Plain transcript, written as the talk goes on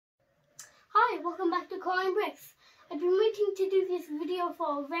Hi, welcome back to Quarry Bricks. I've been waiting to do this video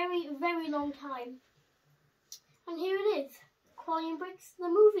for a very, very long time. And here it is, Quarry Bricks, the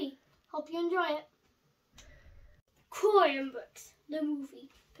movie. Hope you enjoy it. Quarry Bricks, the movie.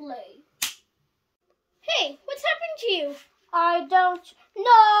 Play. Hey, what's happened to you? I don't know.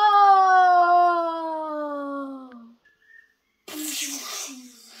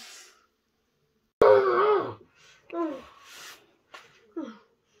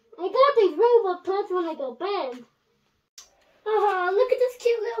 I got these robot parts when I got banned. Look at this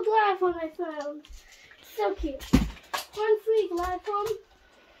cute little Glyphon I found. So cute. One free Glyphon.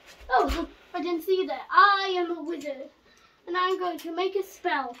 Oh, I didn't see that. I am a wizard. And I'm going to make a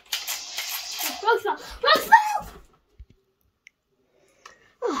spell. Rogue spell! Rogue spell!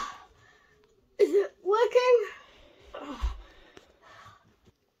 Is it working?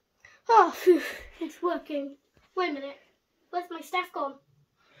 Oh, phew, it's working. Wait a minute. Where's my staff gone?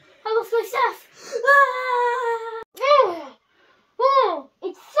 I lost my staff! Oh,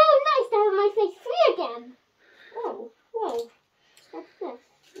 it's so nice to have my face free again. Oh, whoa. What's this?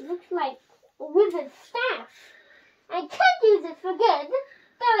 It looks like a wizard staff. I can't use it for good,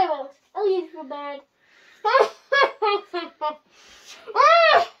 but I won't. I'll use it for bad.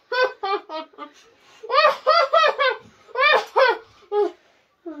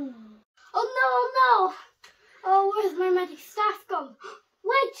 Oh no! Oh, where's my magic staff gone?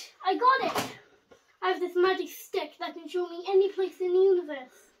 Wait, I got it! I have this magic stick that can show me any place in the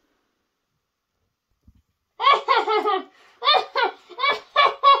universe.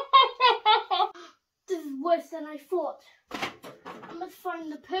 This is worse than I thought. I must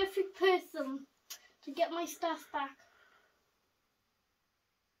find the perfect person to get my staff back.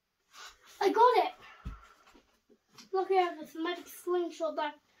 I got it! Look, I have this magic slingshot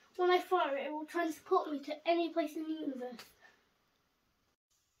that when I fire it, it will transport me to any place in the universe.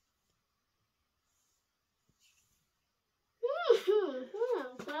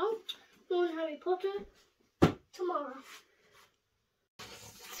 Well, more on Harry Potter tomorrow.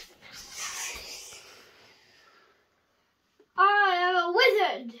 I am a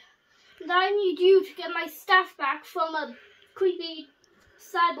wizard, and I need you to get my staff back from a creepy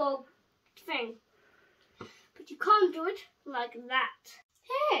cyborg thing. But you can't do it like that.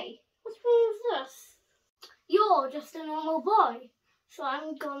 Hey, what's wrong with this? You're just a normal boy, so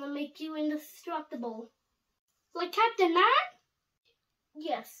I'm gonna make you indestructible. Like Captain Man?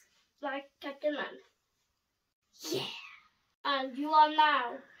 Yes, like Captain Man. Yeah. And you are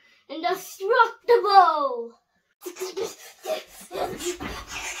now indestructible!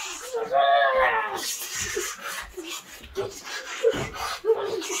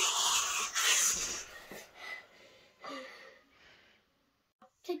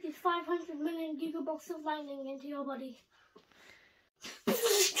 Take these 500 million gigabolts of lightning into your body.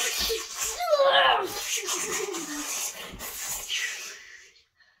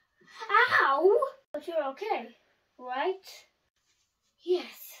 Ow! But you're okay, right?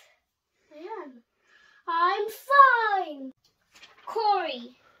 Yes, I am. I'm fine!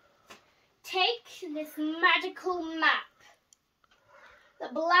 Corey, take this magical map. The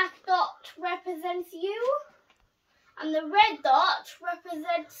black dot represents you, and the red dot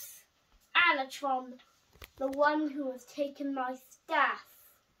represents Anatron, the one who has taken my staff.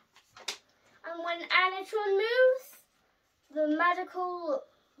 And when Anatron moves, the magical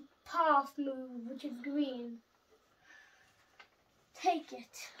path moves, which is green. Take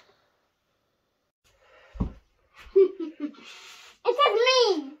it. It says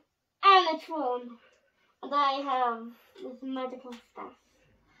me, Anatron, and I have this magical staff.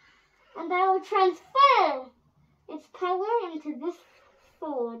 And I will transfer its power into this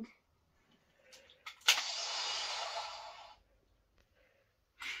sword.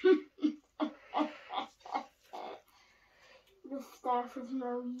 The staff is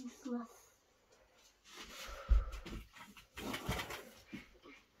now useless.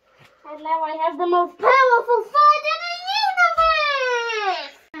 And now I have the most powerful sword in the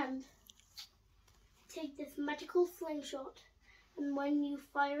universe! And take this magical slingshot, and when you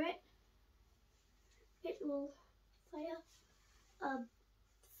fire it, it will fire a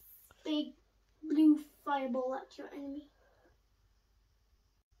big blue fireball at your enemy.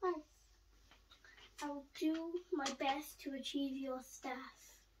 Nice. I will do my best to achieve your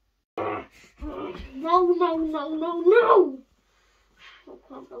staff. No! I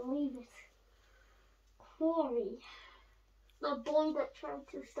can't believe it. Corey, the boy that tried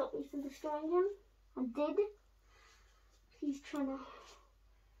to stop me from destroying him, and did, he's trying to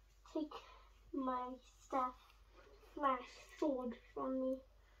take my staff / sword from me.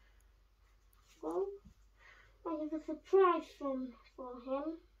 Well, I have a surprise for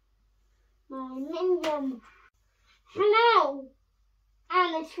him. my minion. Hello,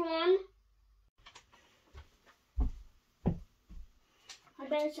 Anatron. I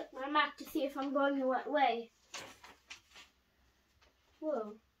better check my map to see if I'm going the right way.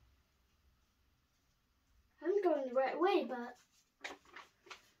 Whoa. I'm going the right way, but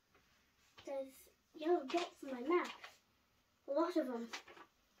there's yellow dots on my map. A lot of them.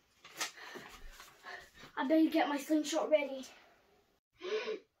 I better get my slingshot ready.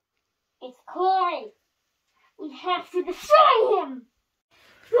 It's Corey. We have to destroy him.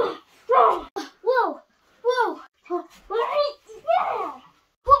 Whoa! Whoa!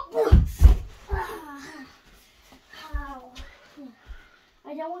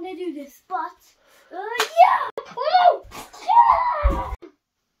 I don't want to do this, but yeah! Whoa! Yeah!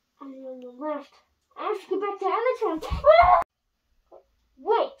 I'm on the left. I have to get back to Anatron.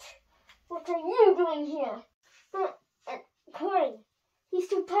 Wait! What are you doing here? Corey, he's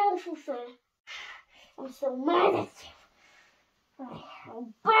too powerful, sir. I'm so mad at you.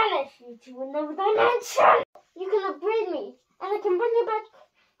 I'll banish you to another dimension. You can upgrade me, and I can bring you back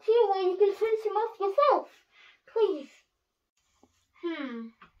to you where you can finish him off yourself. Please.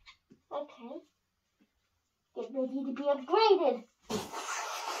 Okay. Get ready to be upgraded.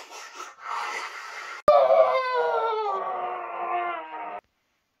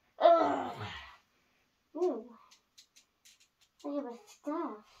 Ooh. I have a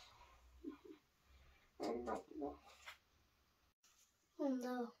staff. And like this. Oh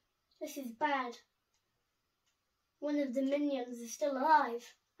no, this is bad. One of the minions is still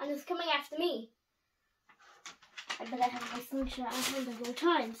alive and is coming after me. I better have my slingshot at hand at all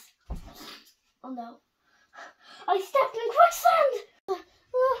times. Oh no. I stepped in quicksand!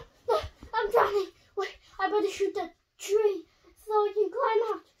 I'm drowning. Wait, I better shoot that tree so I can climb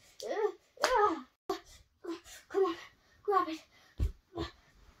out. Come on, grab it.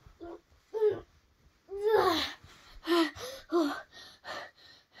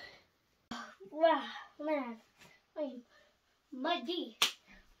 Man, I'm muddy.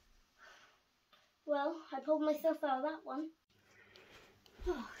 Well, I pulled myself out of that one.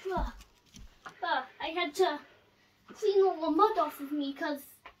 I had to clean all the mud off of me because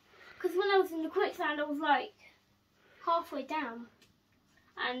when I was in the quicksand I was like halfway down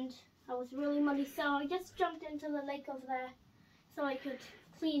and I was really muddy, so I just jumped into the lake over there so I could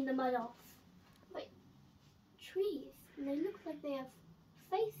clean the mud off. Wait, trees, and they look like they have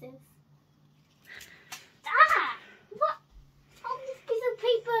faces. Ah! What? How did this piece of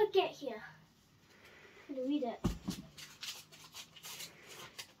paper get here? I'm going to read it.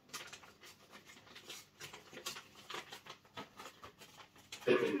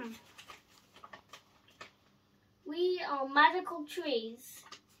 We are magical trees.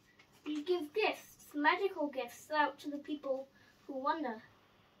 We give gifts, magical gifts, out to the people who wander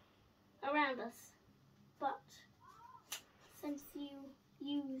around us. But since you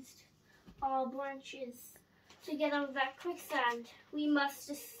used our branches to get out of that quicksand, we must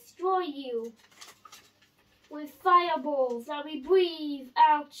destroy you with fireballs that we breathe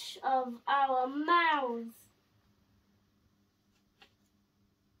out of our mouths.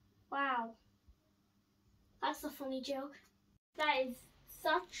 Wow. That's a funny joke. That is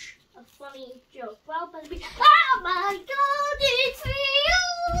such a funny joke. Well, but oh my god, it's real!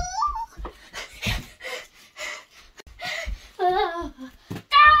 Oh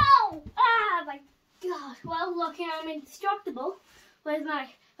my god. Well, lucky I'm indestructible. Where's my,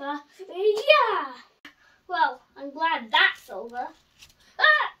 yeah! Well, I'm glad that's over.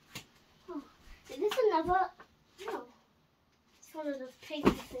 Oh, is this another? No. It's one of those paper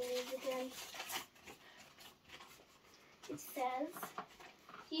things again. It says,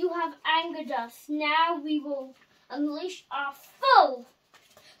 you have angered us. Now we will unleash our full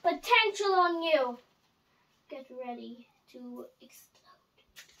potential on you. Get ready to explode.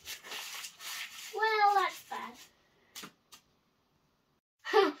 Well, that's bad.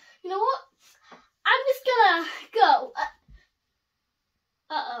 You know what? I'm just gonna go.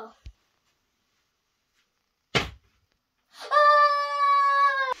 Uh-oh.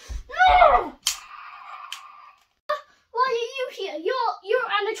 No! Why are you here? You're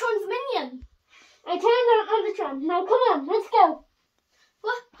Anatron's minion. I turned on Anatron. Now come on, let's go.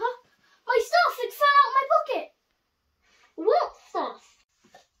 What? Huh? My stuff! It fell out of my pocket. What stuff?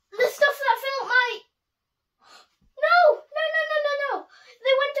 The stuff that fell out my... No!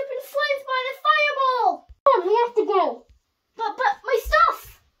 They went up in flames by the fireball. Come on, we have to go. But my stuff!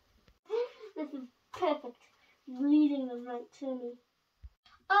 This is perfect. Leading them right to me.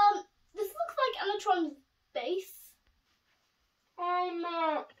 This looks like Anatron's base.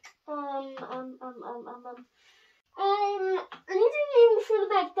 I'm leading you through the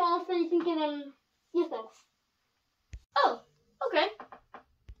back door so you can get in yourself. Oh, okay.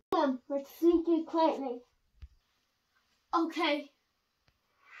 Come on, let's sneak in quietly. Okay.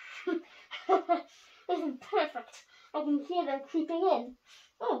 This is perfect. I can hear them creeping in.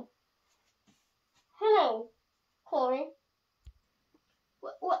 Oh. Hello, Corey.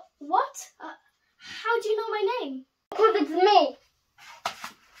 What? How do you know my name? Because it's me.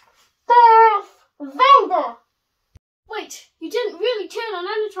 Darth Vader. Wait, you didn't really turn on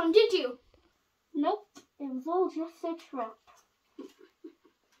Anatron, did you? Nope, it was all just a trap.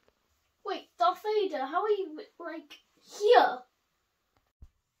 Wait, Darth Vader, how are you, like, here?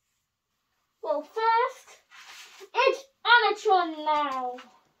 Well, first, it's Anatron now.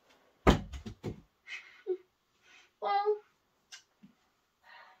 Well,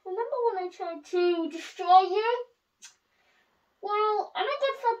 remember when I tried to destroy you? Well, and I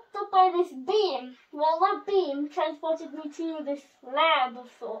got sucked up by this beam. Well, that beam transported me to this lab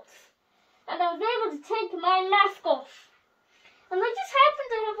of sorts. And I was able to take my mask off. And I just happened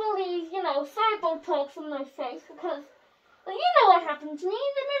to have all these, cyborg talks on my face because, well, you know what happened to me.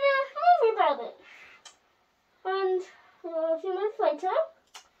 They made a movie about it. And a few minutes later,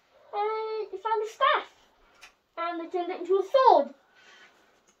 I found a staff. And I turned it into a sword.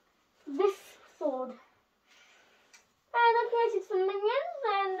 This sword. And I created some minions,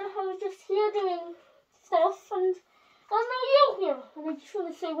 and I was just here doing stuff, and now you're here. And I just want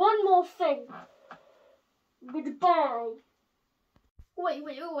to say one more thing. Goodbye. Wait.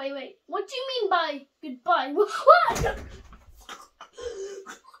 What do you mean by goodbye? What?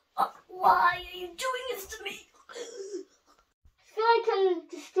 Why are you doing this to me? So I can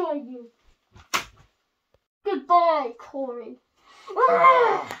destroy you. Goodbye, Corey.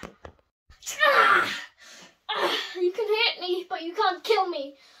 You can hit me, but you can't kill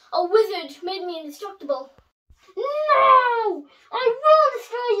me. A wizard made me indestructible. No! I will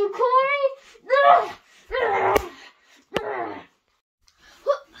destroy you, Corey!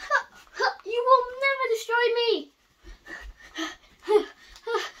 You will never destroy me.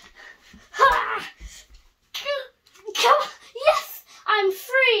 Yes, I'm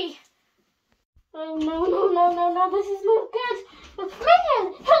free. Oh, no, this is not good. Minion,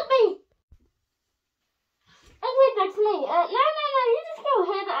 help me! Okay, that's me. No, you just go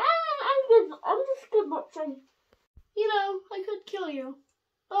ahead. I'm good. I'm just good watching. I could kill you.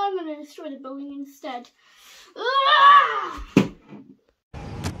 But I'm going to destroy the building instead.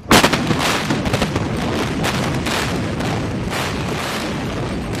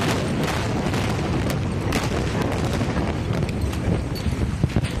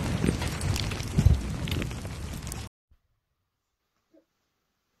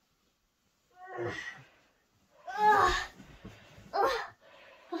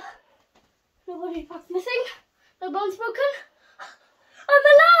 Nobody parts missing. No bones broken. I'm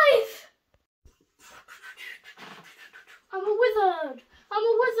alive! I'm a wizard.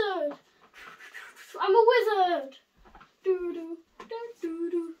 I'm a wizard. Doo-doo,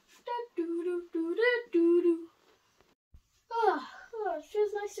 da-doo-doo, da-doo-doo, doo-doo-doo-doo. It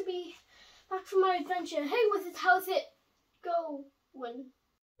feels nice to be back from my adventure. Hey wizards, how's it going?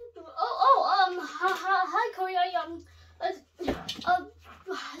 Hi Corey,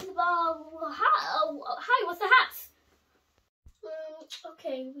 hi, what's the hats?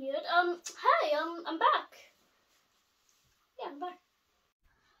 Okay, weird. Hey, I'm back. Yeah, I'm back.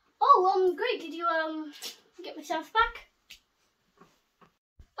 Oh, great. Did you, get my stuff back?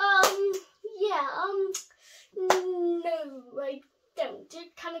 Yeah, no, I don't.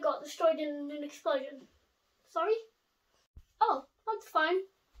 It kind of got destroyed in an explosion. Sorry? Oh, that's fine.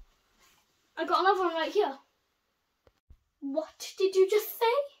 I got another one right here. What did you just say?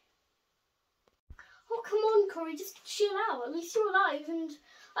 Oh, come on, Corey, just chill out. At least you're alive, and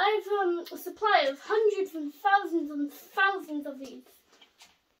I have a supply of hundreds and thousands of these.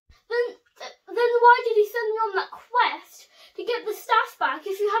 Then why did he send me on that quest to get the staff back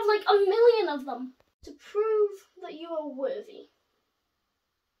if you have like 1 million of them? To prove that you are worthy.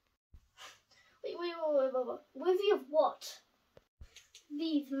 Wait. Worthy of what?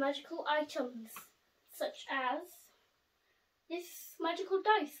 These magical items, such as this magical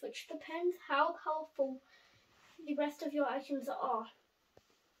dice, which depends how powerful the rest of your items are.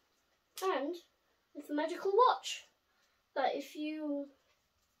 And this magical watch, that if you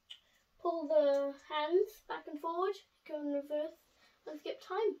pull the hands back and forward, go in reverse and skip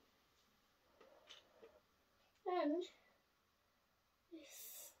time. And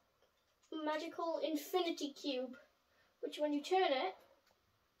this magical infinity cube, which when you turn it,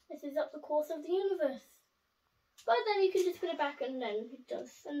 this is up the course of the universe. But then you can just put it back and then it does,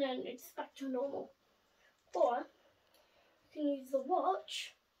 and then it's back to normal. Or can use the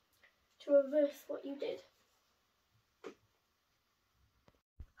watch to reverse what you did.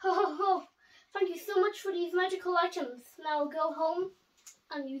 Ho ho ho! Thank you so much for these magical items. Now go home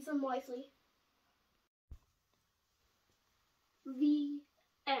and use them wisely. The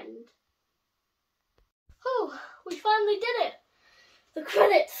end. Oh, we finally did it! The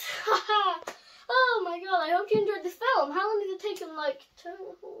credits! Haha! Oh my god, I hope you enjoyed this film. How long did it take them? Like,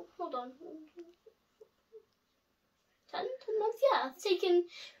 hold on. 10 months? Yeah, it's taken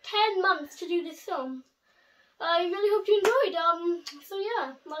 10 months to do this film. I really hope you enjoyed. So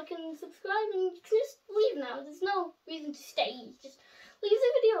yeah, like and subscribe, and you can just leave now. There's no reason to stay. Just leave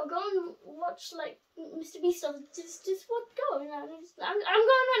the video. Go and watch like Mr. Beast stuff. Just what go. You know, I'm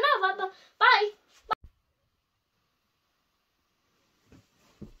going